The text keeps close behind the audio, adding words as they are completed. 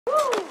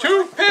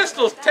2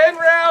 pistols, 10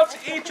 rounds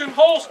each and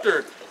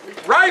holstered.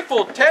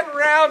 Rifle, 10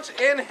 rounds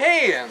in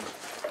hand.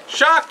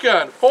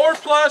 Shotgun,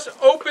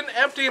 4+, open,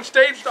 empty, and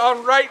staged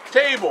on right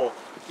table.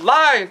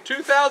 Line,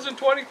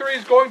 2023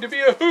 is going to be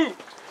a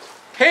hoop.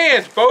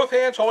 Hands, both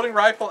hands holding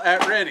rifle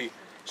at ready.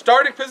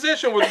 Starting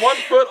position with 1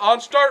 foot on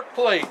start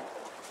plate.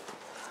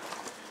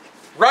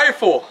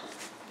 Rifle,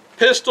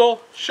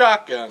 pistol,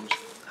 shotguns.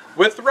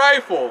 With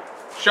rifle,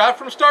 shot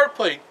from start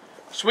plate.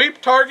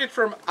 Sweep target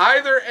from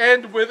either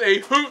end with a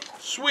hoot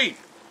sweep.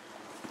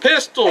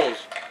 Pistols,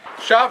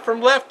 shot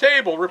from left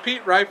table.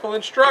 Repeat rifle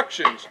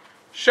instructions.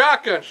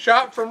 Shotgun,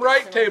 shot from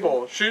right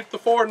table. Shoot the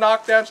 4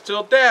 knockdowns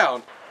till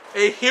down.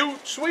 A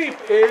hoot sweep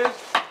is...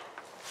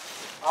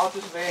 I'll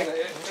just name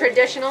it.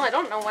 Traditional. I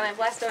don't know when I've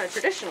last done a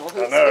traditional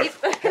hoot sweep.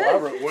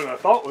 Well, I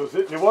thought was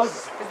it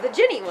wasn't. It's the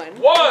Ginny one.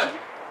 1,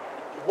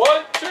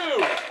 1,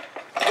 2.